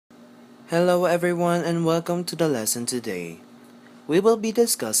Hello everyone and welcome to the lesson today. We will be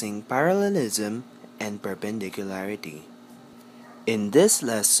discussing parallelism and perpendicularity. In this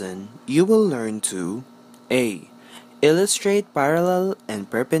lesson, you will learn to A. Illustrate parallel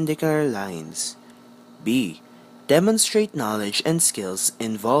and perpendicular lines. B. Demonstrate knowledge and skills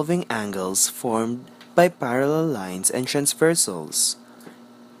involving angles formed by parallel lines and transversals.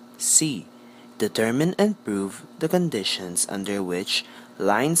 C. Determine and prove the conditions under which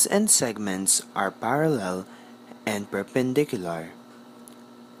lines and segments are parallel and perpendicular.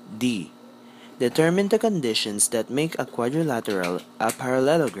 D. Determine the conditions that make a quadrilateral a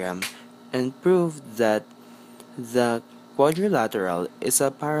parallelogram and prove that the quadrilateral is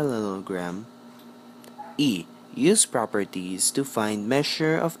a parallelogram. E. Use properties to find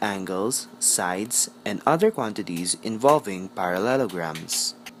measure of angles, sides, and other quantities involving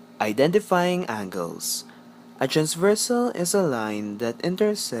parallelograms. Identifying angles. A transversal is a line that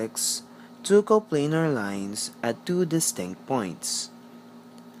intersects two coplanar lines at two distinct points.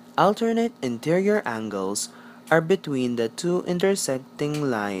 Alternate interior angles are between the two intersecting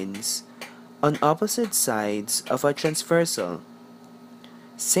lines on opposite sides of a transversal.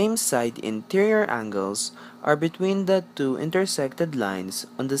 Same-side interior angles are between the two intersected lines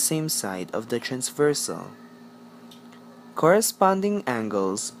on the same side of the transversal. Corresponding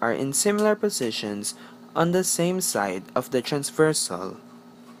angles are in similar positions on the same side of the transversal.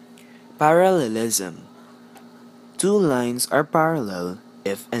 Parallelism. Two lines are parallel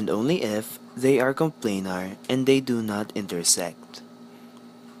if and only if they are coplanar and they do not intersect.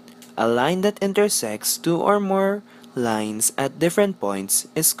 A line that intersects two or more lines at different points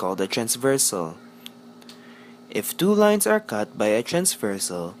is called a transversal. If two lines are cut by a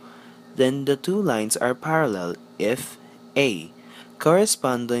transversal, then the two lines are parallel if A.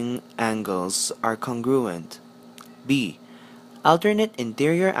 Corresponding angles are congruent. B. Alternate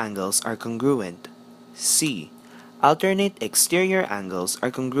interior angles are congruent. C. Alternate exterior angles are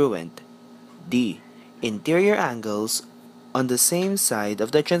congruent. D. Interior angles on the same side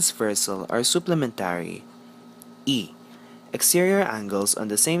of the transversal are supplementary. E. Exterior angles on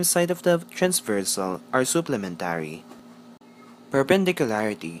the same side of the transversal are supplementary.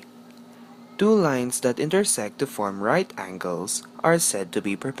 Perpendicularity. Two lines that intersect to form right angles are said to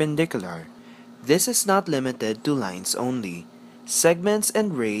be perpendicular. This is not limited to lines only. Segments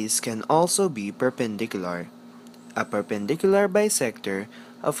and rays can also be perpendicular. A perpendicular bisector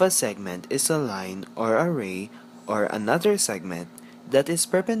of a segment is a line or a ray or another segment that is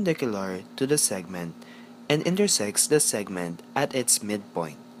perpendicular to the segment and intersects the segment at its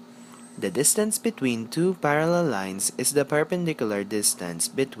midpoint. The distance between two parallel lines is the perpendicular distance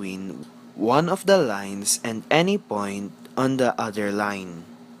between one of the lines and any point on the other line.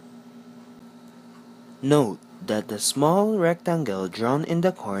 Note that the small rectangle drawn in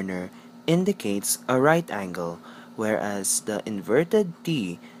the corner indicates a right angle, whereas the inverted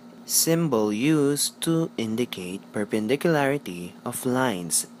T symbol used to indicate perpendicularity of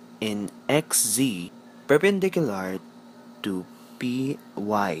lines in XZ perpendicular to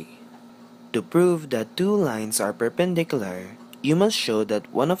PY. To prove that two lines are perpendicular, you must show that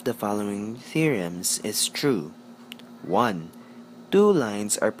one of the following theorems is true. 1. Two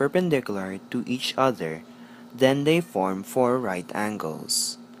lines are perpendicular to each other, then they form four right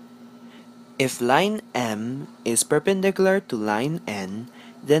angles. If line M is perpendicular to line N,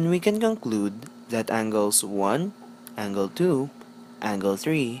 then we can conclude that angles 1, angle 2, angle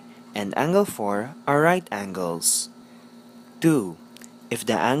 3, and angle 4 are right angles. 2. If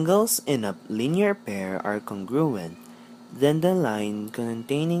the angles in a linear pair are congruent, then the line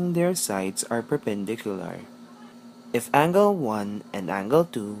containing their sides are perpendicular. If angle 1 and angle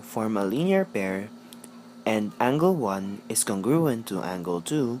 2 form a linear pair, and angle 1 is congruent to angle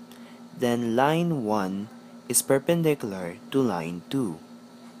 2, then line 1 is perpendicular to line 2.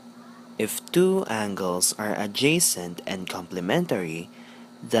 If two angles are adjacent and complementary,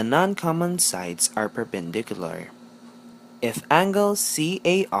 the non-common sides are perpendicular. If angle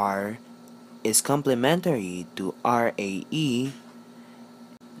CAR is complementary to RAE,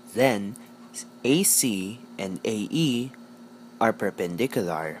 then AC and AE are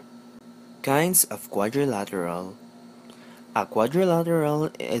perpendicular. Kinds of quadrilateral. A quadrilateral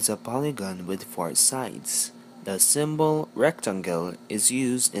is a polygon with four sides. The symbol rectangle is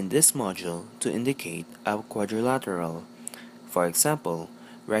used in this module to indicate a quadrilateral. For example,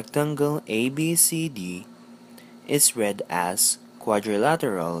 rectangle ABCD is read as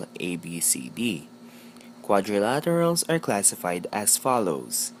quadrilateral ABCD. Quadrilaterals are classified as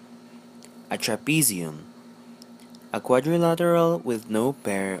follows. A trapezium, a quadrilateral with no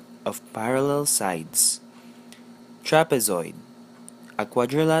pair of parallel sides. Trapezoid, A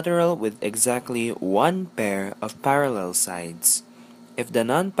quadrilateral with exactly one pair of parallel sides. If the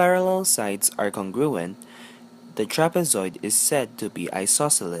non-parallel sides are congruent, the trapezoid is said to be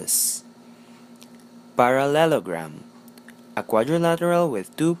isosceles. Parallelogram. A quadrilateral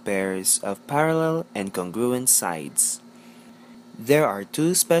with two pairs of parallel and congruent sides. There are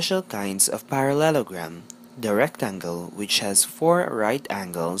two special kinds of parallelogram: the rectangle, which has four right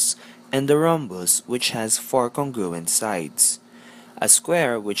angles, and the rhombus, which has four congruent sides. A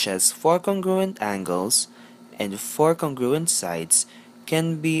square, which has four congruent angles and four congruent sides,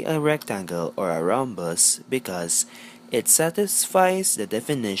 can be a rectangle or a rhombus because it satisfies the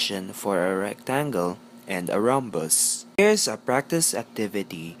definition for a rectangle and a rhombus. Here's a practice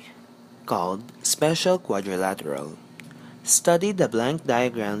activity called Special Quadrilateral. Study the blank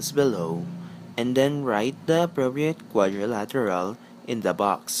diagrams below and then write the appropriate quadrilateral in the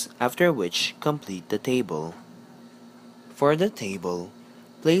box, after which complete the table. For the table,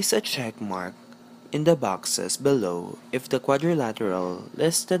 place a check mark in the boxes below if the quadrilateral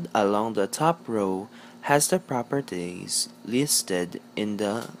listed along the top row has the properties listed in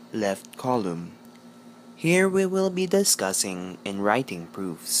the left column. Here we will be discussing and writing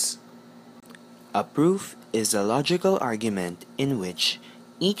proofs. A proof is a logical argument in which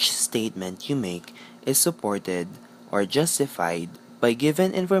each statement you make is supported or justified by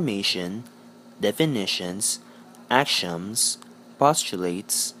given information, definitions, axioms,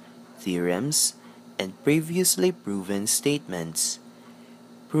 postulates, theorems, and previously proven statements.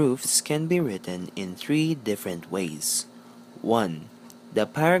 Proofs can be written in three different ways. 1. The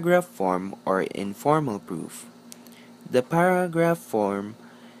paragraph form or informal proof. The paragraph form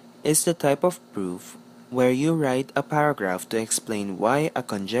is the type of proof where you write a paragraph to explain why a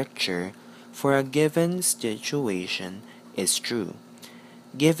conjecture for a given situation is true.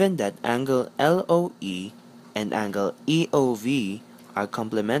 Given that angle LOE and angle EOV are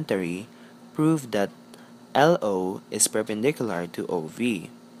complementary, prove that LO is perpendicular to OV.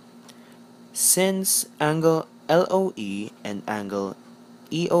 Since angle LOE and angle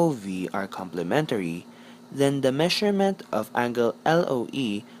EOV are complementary, then the measurement of angle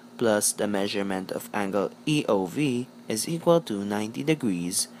LOE plus the measurement of angle EOV is equal to 90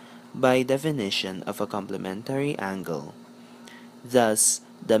 degrees by definition of a complementary angle. Thus,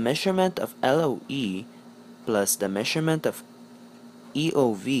 the measurement of LOE plus the measurement of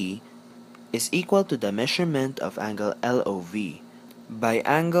EOV is equal to the measurement of angle LOV by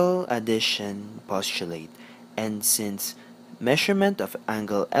angle addition postulate, and since measurement of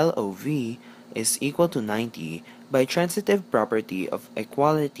angle LOV is equal to 90 by transitive property of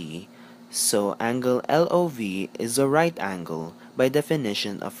equality, so angle LOV is a right angle by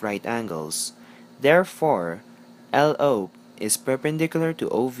definition of right angles. Therefore, LO is perpendicular to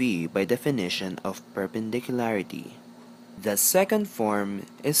OV by definition of perpendicularity. The second form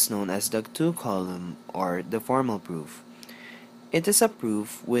is known as the two-column or the formal proof. It is a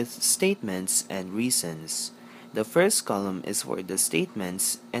proof with statements and reasons. The first column is for the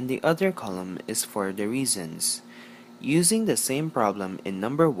statements and the other column is for the reasons. Using the same problem in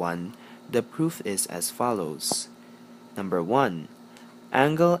number 1, the proof is as follows. Number 1.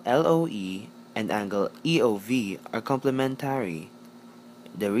 Angle LOE and angle EOV are complementary.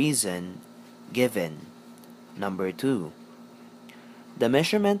 The reason given. Number 2. The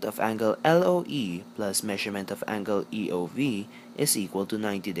measurement of angle LOE plus measurement of angle EOV is equal to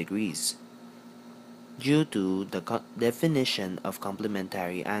 90 degrees due to the definition of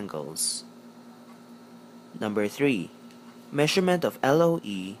complementary angles. Number 3. Measurement of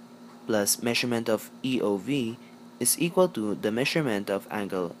LOE plus measurement of EOV is equal to the measurement of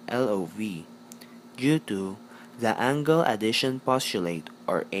angle LOV due to the angle addition postulate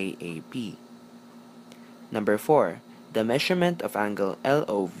or AAP. Number 4. The measurement of angle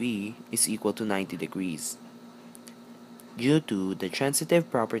LOV is equal to 90 degrees due to the transitive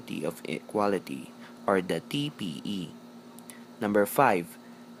property of equality or the TPE. Number 5.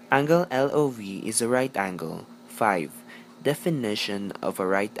 Angle LOV is a right angle. 5. Definition of a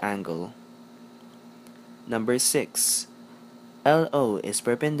right angle. Number 6. LO is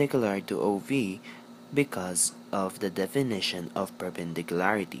perpendicular to OV because of the definition of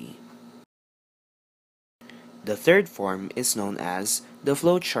perpendicularity. The third form is known as the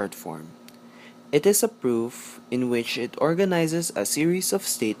flowchart form. It is a proof in which it organizes a series of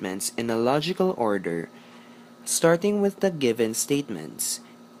statements in a logical order, starting with the given statements.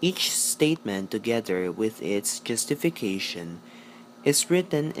 Each statement, together with its justification, is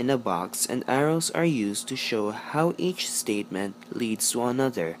written in a box and arrows are used to show how each statement leads to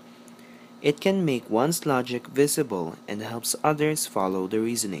another. It can make one's logic visible and helps others follow the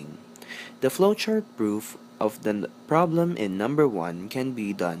reasoning. The flowchart proof of the problem in number 1 can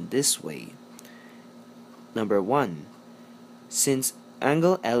be done this way. Number 1. Since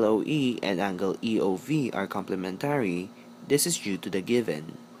angle LOE and angle EOV are complementary, this is due to the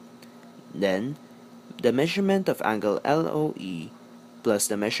given. Then, the measurement of angle LOE plus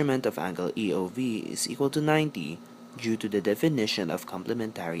the measurement of angle EOV is equal to 90 due to the definition of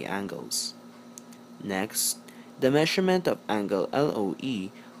complementary angles. Next, the measurement of angle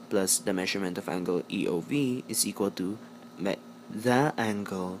LOE plus the measurement of angle EOV is equal to the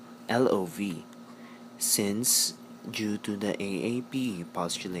angle LOV, since due to the AAP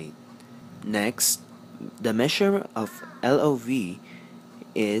postulate. Next, the measure of LOV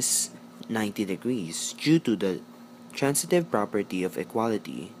is 90 degrees due to the transitive property of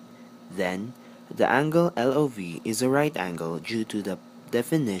equality. Then, the angle LOV is a right angle due to the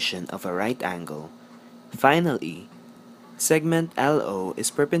definition of a right angle. Finally, segment LO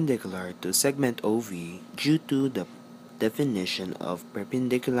is perpendicular to segment OV due to the definition of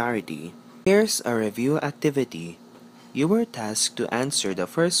perpendicularity. Here's a review activity. You were tasked to answer the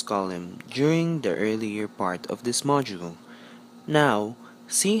first column during the earlier part of this module. Now,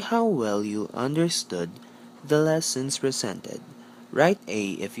 see how well you understood the lessons presented. Write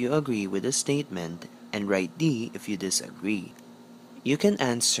A if you agree with the statement and write D if you disagree. You can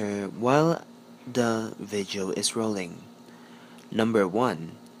answer while the video is rolling. Number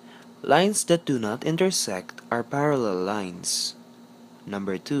 1. Lines that do not intersect are parallel lines.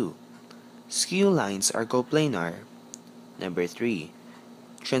 Number 2. Skew lines are coplanar. Number 3.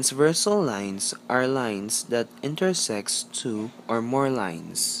 Transversal lines are lines that intersects two or more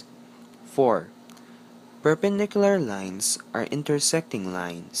lines. 4. Perpendicular lines are intersecting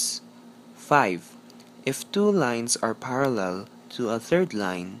lines. 5. If two lines are parallel to a third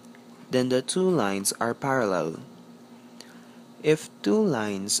line, then the two lines are parallel. If two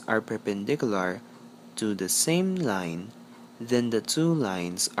lines are perpendicular to the same line, then the two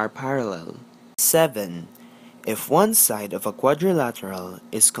lines are parallel. 7. If one side of a quadrilateral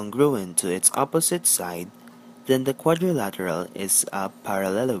is congruent to its opposite side, then the quadrilateral is a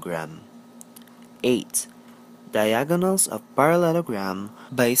parallelogram. 8. Diagonals of parallelogram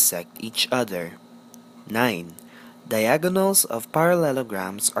bisect each other. 9. Diagonals of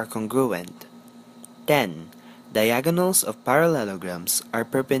parallelograms are congruent. 10. Diagonals of parallelograms are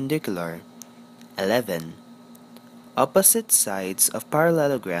perpendicular. 11. Opposite sides of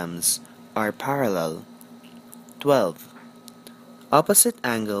parallelograms are parallel. 12. Opposite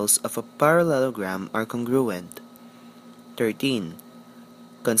angles of a parallelogram are congruent. 13.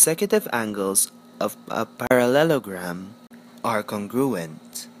 Consecutive angles of a parallelogram are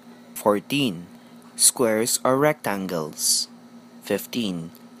congruent. 14. Squares are rectangles.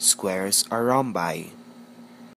 15. Squares are rhombi.